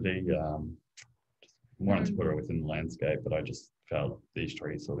custody. Just wanted to put her within the landscape, but I just felt these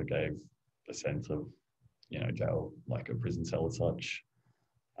trees sort of gave a sense of, you know, jail, like a prison cell as such.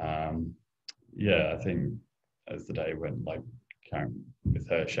 I think as the day went, like Karen, with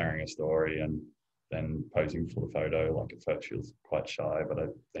her sharing a story and then posing for the photo, like at first she was quite shy, but I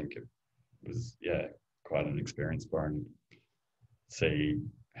think it was, quite an experience for her, and see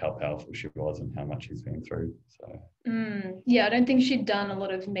how powerful she was and how much she's been through. So I don't think she'd done a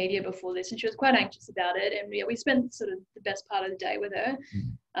lot of media before this, and she was quite anxious about it. And we spent sort of the best part of the day with her.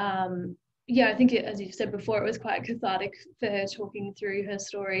 I think as you said before, it was quite cathartic for her talking through her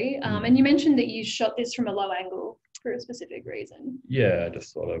story. And you mentioned that you shot this from a low angle for a specific reason. Yeah, I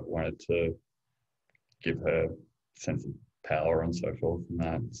just sort of wanted to give her a sense of power and so forth and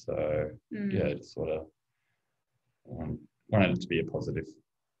that. So just sort of wanted it to be a positive,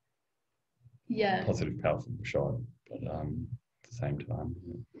 powerful shot, but at the same time.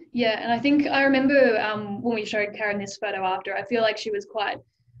 Yeah, and I think I remember when we showed Karen this photo after, I feel like she was quite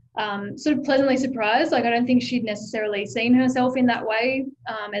sort of pleasantly surprised. Like, I don't think she'd necessarily seen herself in that way,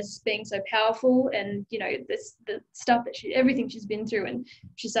 as being so powerful, and, you know, the stuff that everything she's been through, and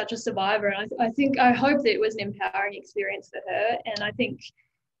she's such a survivor. And I hope that it was an empowering experience for her. And I think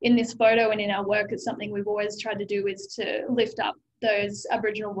in this photo and in our work, it's something we've always tried to do, is to lift up those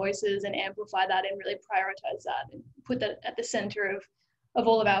Aboriginal voices and amplify that and really prioritise that and put that at the centre of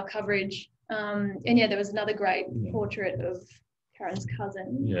all of our coverage. There was another great portrait of Karen's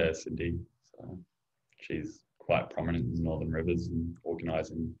cousin. Yeah, Sydney. So she's quite prominent in the Northern Rivers and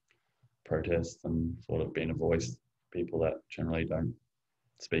organising protests and sort of being a voice for people that generally don't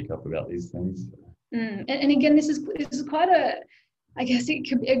speak up about these things. And again, this is quite I guess it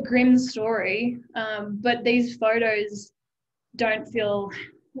could be a grim story, but these photos don't feel,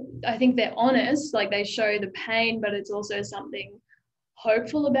 I think they're honest, like they show the pain, but it's also something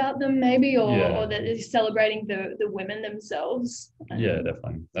hopeful about them maybe, or that is celebrating the women themselves. Yeah,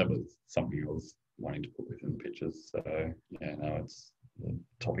 definitely. That was something I was wanting to put within the pictures. So the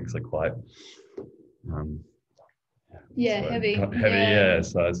topics are quite heavy.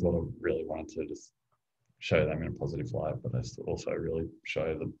 So I sort of really wanted to just show them in a positive light, but I also really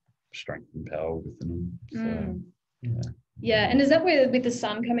show the strength and power within them. So and is that with the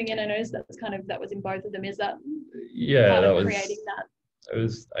sun coming in? I noticed that was in both of them. Is that that was creating that? It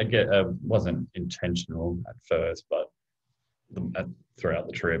was, it wasn't intentional at first, but throughout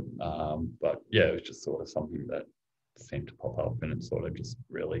the trip. But it was just sort of something that seemed to pop up, and it sort of just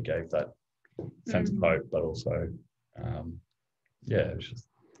really gave that sense of hope, but also, it was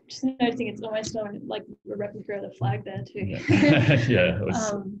just noticing it's almost like a replica of the flag there too. It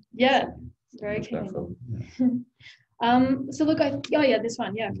was, very keen. So look, this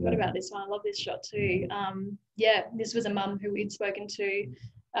one, I forgot about this one. I love this shot too. This was a mum who we'd spoken to,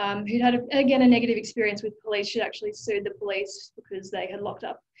 who'd had a negative experience with police. She'd actually sued the police because they had locked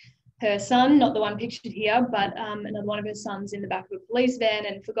up her son, not the one pictured here, but another one of her sons in the back of a police van,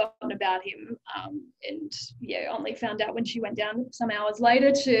 and forgotten about him, and only found out when she went down some hours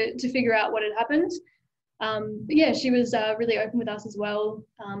later to figure out what had happened. She was really open with us as well,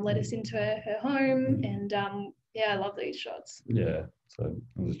 let us into her home, and I love these shots. Yeah, so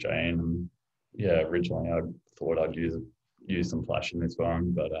it was Jane. Originally I thought I'd use some flash in this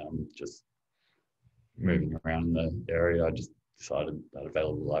one, but just moving around the area, I just decided that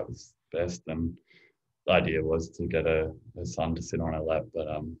available light was best. And the idea was to get her son to sit on her lap, but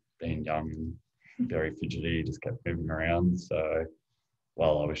being young and very fidgety, just kept moving around. So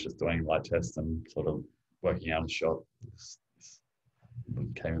while I was just doing light tests and sort of working out a shot, this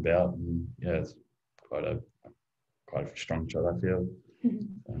came about, and it's quite a strong shot, I feel.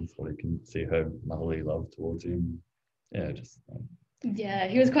 And so you can see her motherly love towards him.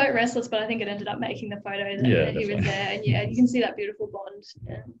 He was quite restless, but I think it ended up making the photo that he was there, and you can see that beautiful bond.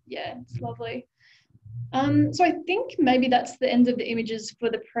 And it's lovely. So I think maybe that's the end of the images for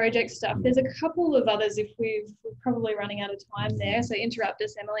the project stuff. There's a couple of others if we're probably running out of time there. So interrupt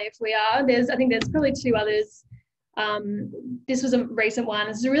us, Emily, if we are. I think there's probably two others. This was a recent one.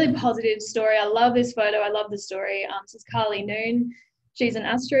 It's a really positive story. I love this photo. I love the story. This is Carly Noon. She's an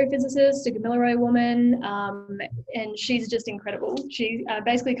astrophysicist, a Gamilaroi woman, and she's just incredible. She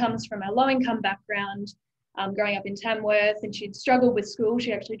basically comes from a low-income background, growing up in Tamworth, and she'd struggled with school.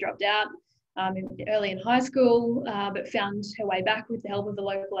 She actually dropped out early in high school, but found her way back with the help of the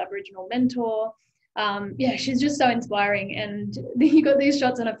local Aboriginal mentor. Yeah, she's just so inspiring. And you got these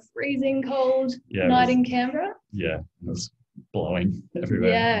shots on a freezing cold night in Canberra. Yeah, it was blowing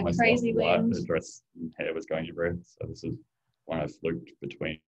everywhere. Yeah, crazy wind. The dress and hair was going everywhere. So this is when I fluked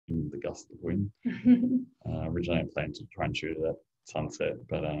between the gust of wind. Originally I planned to try and shoot it at sunset,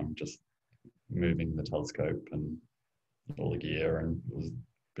 but just moving the telescope and all the gear, and it was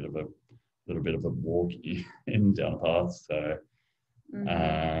a little bit of a walk in down a path. So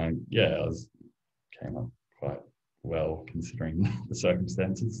yeah, came up quite well considering the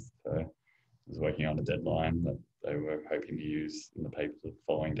circumstances. So I was working on a deadline that they were hoping to use in the paper the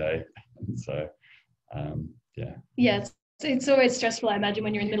following day. And so yeah, it's always stressful, I imagine,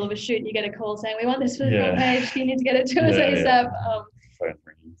 when you're in the middle of a shoot and you get a call saying, we want this for the front page, you need to get it to us ASAP. Phone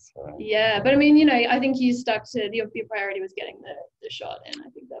ringing, so. Yeah, but I mean, you know, I think you stuck to your priority was getting the shot, and I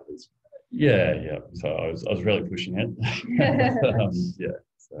think that was yeah. So I was really pushing it. I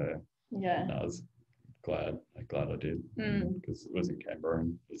was glad I did, because it was in Canberra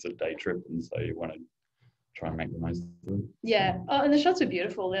and it's a day trip, and so you want to try and make the most of it. Yeah. Oh, and the shots are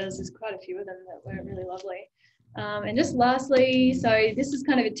beautiful. There's quite a few of them that were really lovely. And just lastly, so this is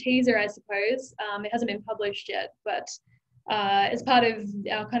kind of a teaser, I suppose. It hasn't been published yet, but as part of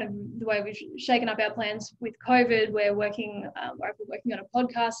our kind of the way we've shaken up our plans with COVID, we're working on a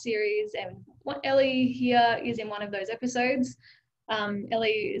podcast series, and Ellie here is in one of those episodes.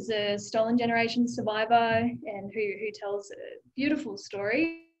 Ellie is a stolen generation survivor and who tells a beautiful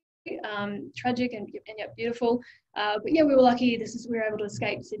story, tragic and yet beautiful. But yeah, we were lucky. We were able to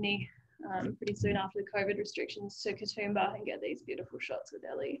escape Sydney pretty soon after the COVID restrictions to Katoomba and get these beautiful shots with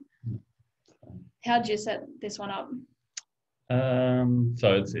Ellie. How did you set this one up?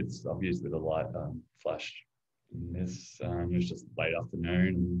 So it's obviously the light flash in this. It was just late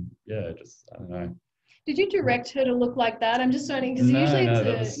afternoon, and yeah, just I don't know. Did you direct her to look like that? I'm just wondering, because usually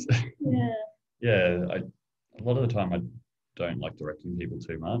it's a lot of the time I don't like directing people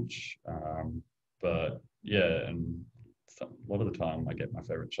too much, but yeah, and a lot of the time I get my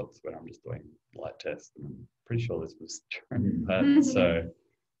favorite shots when I'm just doing light tests, and I'm pretty sure this was during that. So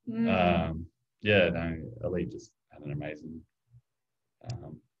Ellie just had an amazing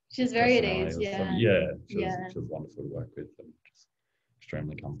she's very at ease. She was wonderful to work with, and just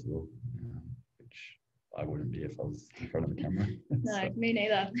extremely comfortable, which I wouldn't be if I was in front of a camera. No, me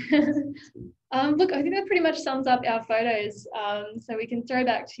neither. Look, I think that pretty much sums up our photos. So we can throw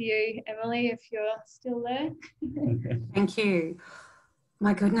back to you, Emily, if you're still there. Thank you.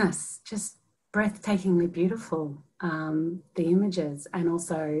 My goodness, just breathtakingly beautiful, the images and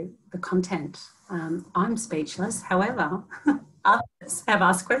also the content. I'm speechless. However, others have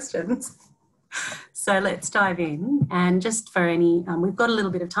asked questions. So let's dive in, and just for any, we've got a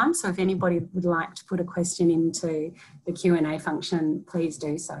little bit of time, so if anybody would like to put a question into the Q&A function, please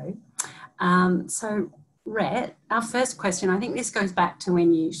do so. So Rhett, our first question, I think this goes back to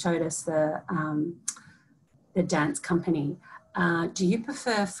when you showed us the dance company. Do you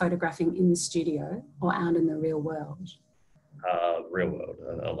prefer photographing in the studio or out in the real world? Real world.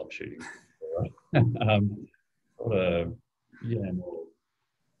 I love shooting.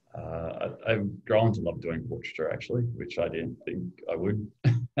 I've grown to love doing portraiture, actually, which I didn't think I would.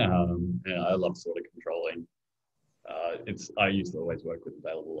 And I love sort of controlling. I used to always work with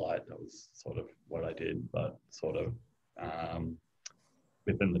available light. That was sort of what I did, but sort of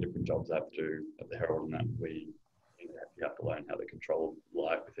within the different jobs I have to do at the Herald, and that you have to learn how to control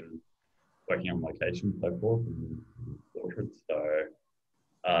light within working on location and so forth, and portraits. So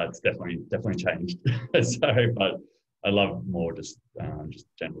it's definitely changed. But I love more just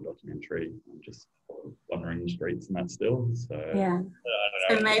general documentary and just wandering the streets and that still. So yeah.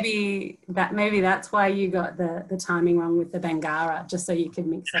 So maybe that's why you got the timing wrong with the Bangara, just so you could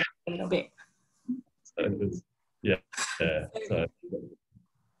mix it up a little bit. So it was, yeah. So.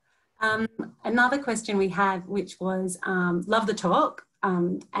 Another question we had, which was, love the talk.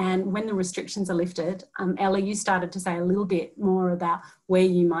 And when the restrictions are lifted, Ella, you started to say a little bit more about where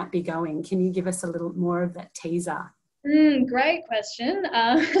you might be going. Can you give us a little more of that teaser? Great question.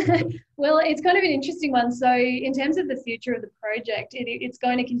 Well, it's kind of an interesting one. So in terms of the future of the project, it's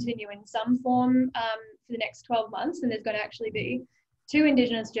going to continue in some form for the next 12 months, and there's going to actually be 2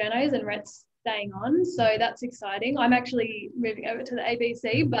 Indigenous journos, and Rhett's staying on. So that's exciting. I'm actually moving over to the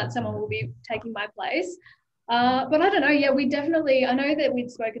ABC, but someone will be taking my place. But I don't know. Yeah, we definitely, I know that we'd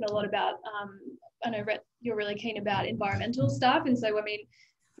spoken a lot about, I know, Rhett, you're really keen about environmental stuff. And so, I mean,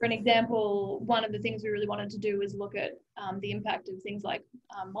 for an example, one of the things we really wanted to do was look at the impact of things like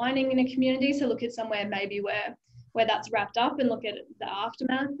mining in a community. So look at somewhere maybe where that's wrapped up and look at the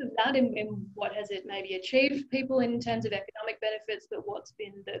aftermath of that and what has it maybe achieved for people in terms of economic benefits, but what's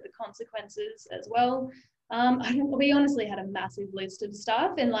been the consequences as well. We honestly had a massive list of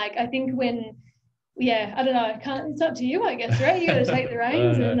stuff. And like, I think I don't know, it's up to you, I guess, right? You got to take the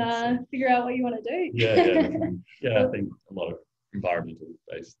reins and figure out what you want to do. Yeah, I think a lot of environmental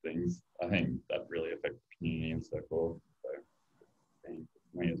based things, I think that really affect the community and so forth. So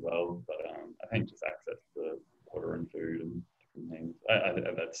me as well, but I think just access to water and food and different things, I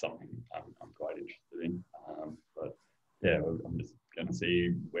that's something I'm quite interested in. But yeah, I'm just going to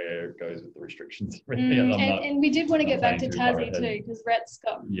see where it goes with the restrictions. Really. And we did want to get back to Tassie too, because Rhett's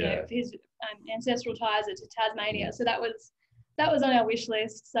got his ancestral ties to Tasmania, so that was on our wish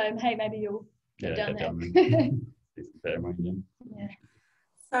list. So hey, maybe you'll go down there. Yeah.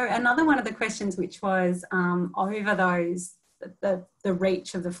 So another one of the questions, which was over those, the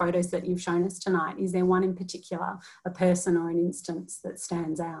reach of the photos that you've shown us tonight, is there one in particular, a person or an instance that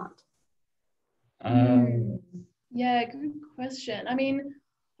stands out? Yeah, good question. I mean,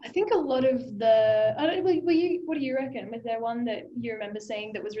 I think a lot of the, what do you reckon? Was there one that you remember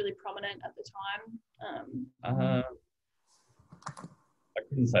seeing that was really prominent at the time? I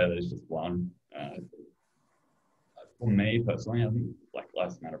couldn't say there's just one. For me personally, I think Black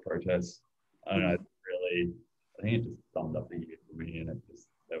Lives Matter protests, I don't know, really, I think it just summed up the year for me, and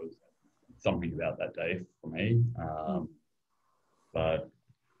there was something about that day for me. But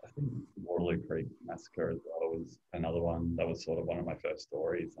I think Waterloo Creek Massacre as well was another one. That was sort of one of my first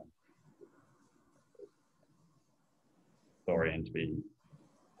stories. And to be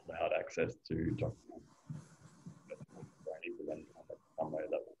allowed access to document somewhere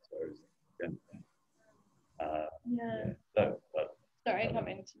that was Sorry, I don't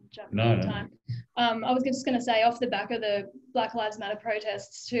mean to jump in time. I was just going to say, off the back of the Black Lives Matter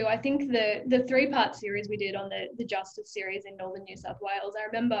protests too, I think the 3-part series we did on the Justice series in Northern New South Wales, I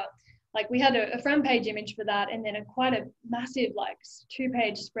remember like we had a front page image for that, and then quite a massive like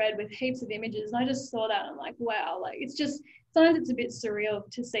 2-page spread with heaps of images. And I just saw that and I'm like, wow, like it's just, sometimes it's a bit surreal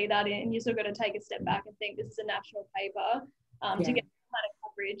to see that, and you sort of got to take a step back and think this is a national paper to get that kind of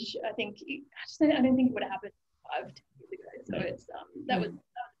coverage. I don't think it would have happened 5 years ago. So it's that was a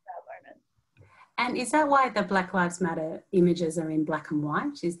proud moment. And is that why the Black Lives Matter images are in black and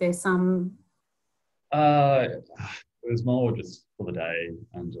white? Is there some? It was more just for the day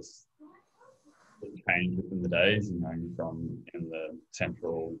and just the change within the days, and going from in the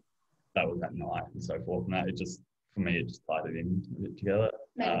central, that was at night and so forth, and that it just, for me, it just tied it in together.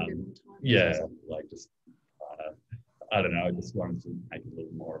 Like just I don't know, I just wanted to make it a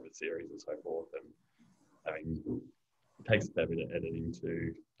little more of a series and so forth, and it takes a fair bit of editing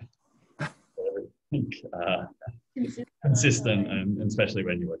to consistent, and especially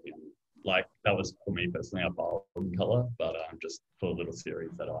when you're working on, like, that was for me personally, I filed in colour, but just for a little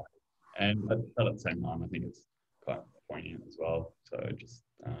series that and at the same time I think it's quite poignant as well. So just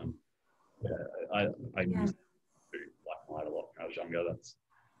I used to do black and white a lot when I was younger.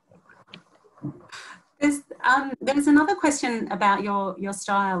 There's another question about your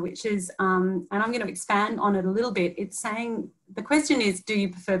style, which is, and I'm going to expand on it a little bit. It's saying, the question is, do you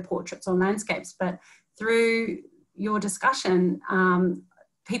prefer portraits or landscapes? But through your discussion,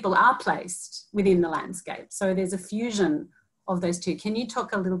 people are placed within the landscape. So there's a fusion of those two. Can you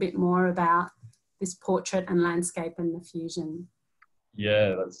talk a little bit more about this portrait and landscape and the fusion?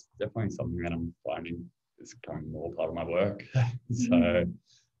 Yeah, that's definitely something that I'm finding is becoming more part of my work. So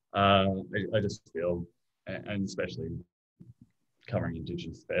I just feel, and especially covering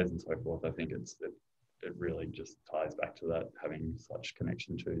Indigenous affairs and so forth, I think it really just ties back to that, having such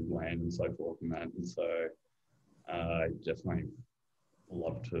connection to land and so forth and that. And so I definitely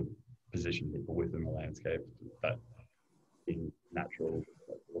love to position people within the landscape, that being natural,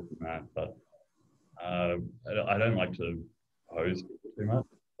 so forth and that. But I don't like to pose people too much,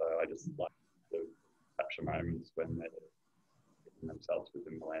 so I just like to capture moments when they're themselves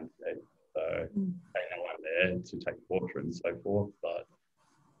within the landscape. So they know I'm there to take a portrait and so forth, but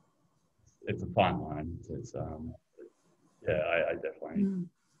it's a fine line. It's I definitely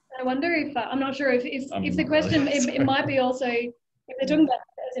I wonder if, I'm not sure if the question, it might be also, if they're talking about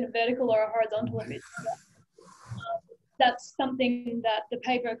as in a vertical or a horizontal image, that's something that the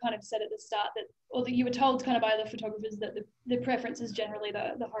paper kind of said at the start, that, or that you were told kind of by the photographers, that the preference is generally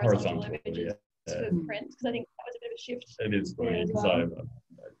the horizontal images for print, because I think that was a bit of a shift. It is for me, because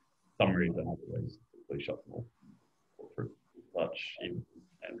for some reason I've always really shot them all for touch in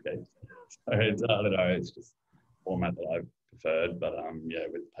landscapes. So it's, I don't know, it's just a format that I've preferred, but yeah,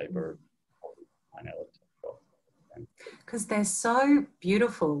 with paper, I know it. Because they're so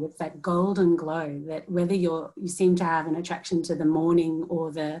beautiful with that golden glow, that whether you seem to have an attraction to the morning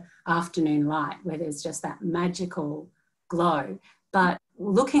or the afternoon light, where there's just that magical glow. But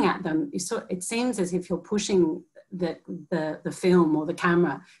looking at them, it seems as if you're pushing the film or the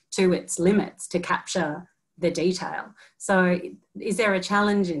camera to its limits to capture the detail. So is there a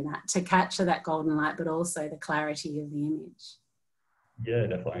challenge in that, to capture that golden light, but also the clarity of the image? Yeah,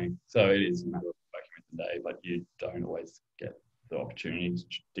 definitely. So it is a matter of working with the day, but you don't always get the opportunity to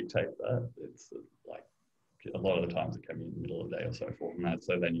dictate that. It's like a lot of the times it can be in the middle of the day or so from that.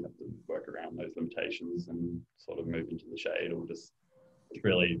 So then you have to work around those limitations and sort of move into the shade, or just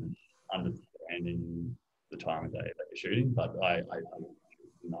really understanding the time of day that you're shooting. But I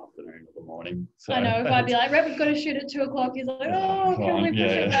in the afternoon or the morning. So, I know, if I'd be like, Rhett, we've got to shoot at 2 o'clock, he's like, oh, can we push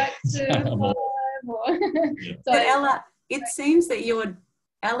it back to 5? Or yeah. So but Ella, it seems that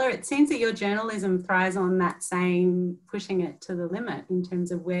your journalism thrives on that same pushing it to the limit in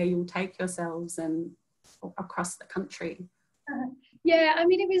terms of where you'll take yourselves and across the country. Yeah, I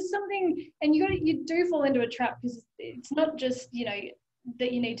mean, it was something, and you do fall into a trap, because it's not just, you know,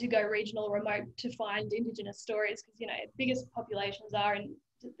 that you need to go regional or remote to find Indigenous stories, because, you know, biggest populations are in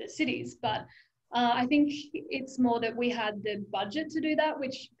the cities, but I think it's more that we had the budget to do that,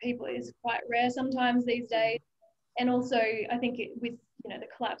 which people is quite rare sometimes these days. And also I think with, you know, the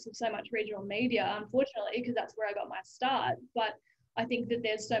collapse of so much regional media, unfortunately, because that's where I got my start, but I think that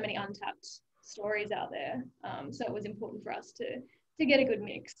there's so many untapped stories out there, so it was important for us to get a good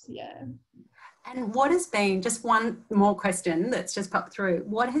mix. Yeah. And what has been, just one more question that's just popped through,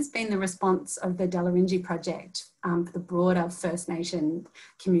 what has been the response of the Dalarinji Project for the broader First Nation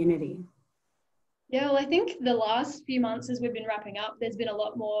community? Yeah, well, I think the last few months as we've been wrapping up, there's been a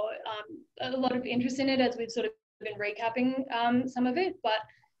lot of interest in it as we've sort of been recapping some of it. But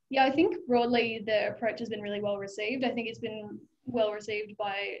yeah, I think broadly the approach has been really well received. I think it's been well received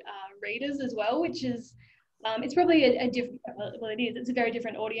by readers as well, which is, it's probably a different, well, it is, it's a very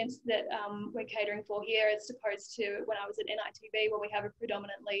different audience that we're catering for here, as opposed to when I was at NITV, where we have a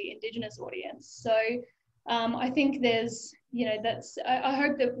predominantly Indigenous audience. So I think there's, you know, I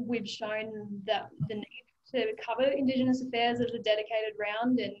hope that we've shown that the need to cover Indigenous affairs as a dedicated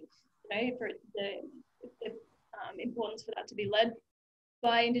round, and, you know, for the importance for that to be led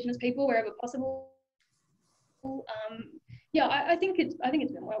by Indigenous people wherever possible. Yeah, I think it's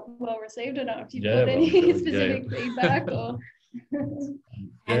been well received. I don't know if you've got any specific feedback or.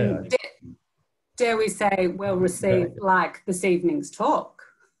 And dare we say well received, like this evening's talk?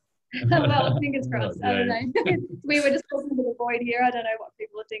 Well, fingers crossed. I don't know. We were just talking to the void here. I don't know what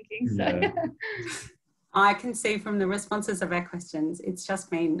people are thinking. So. I can see from the responses of our questions, it's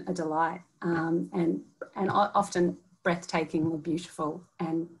just been a delight, and often breathtaking or beautiful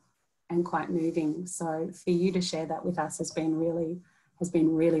and quite moving. So for you to share that with us has been really,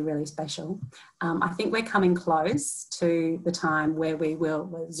 really special. I think we're coming close to the time where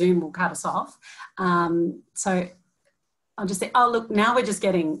Zoom will cut us off. So I'll just say, oh, look, now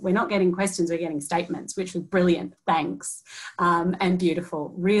we're not getting questions, we're getting statements, which was brilliant. Thanks. And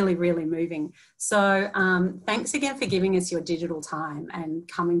beautiful, really, really moving. So thanks again for giving us your digital time and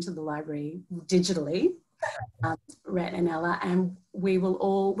coming to the library digitally, Rhett and Ella. And we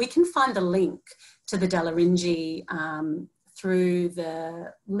can find the link to the Dalarinji through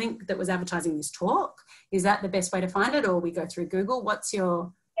the link that was advertising this talk. Is that the best way to find it, or we go through Google? What's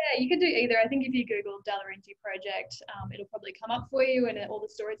your... Yeah, you could do either. I think if you Google Dalarinji Project, it'll probably come up for you, and all the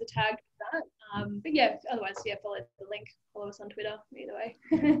stories are tagged with that. But yeah, otherwise, yeah, follow the link, follow us on Twitter, either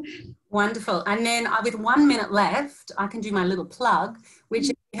way. Wonderful. And then with 1 minute left, I can do my little plug, which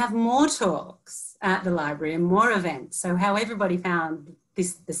is we have more talks at the library and more events. So how everybody found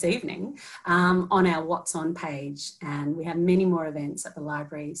this evening on our What's On page, and we have many more events at the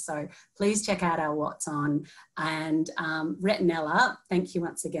library, so please check out our What's On. And Rhett and Ella, thank you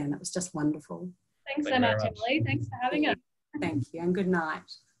once again, it was just wonderful. Thanks so much, Emily. Thanks for having us. Thank you, and good night.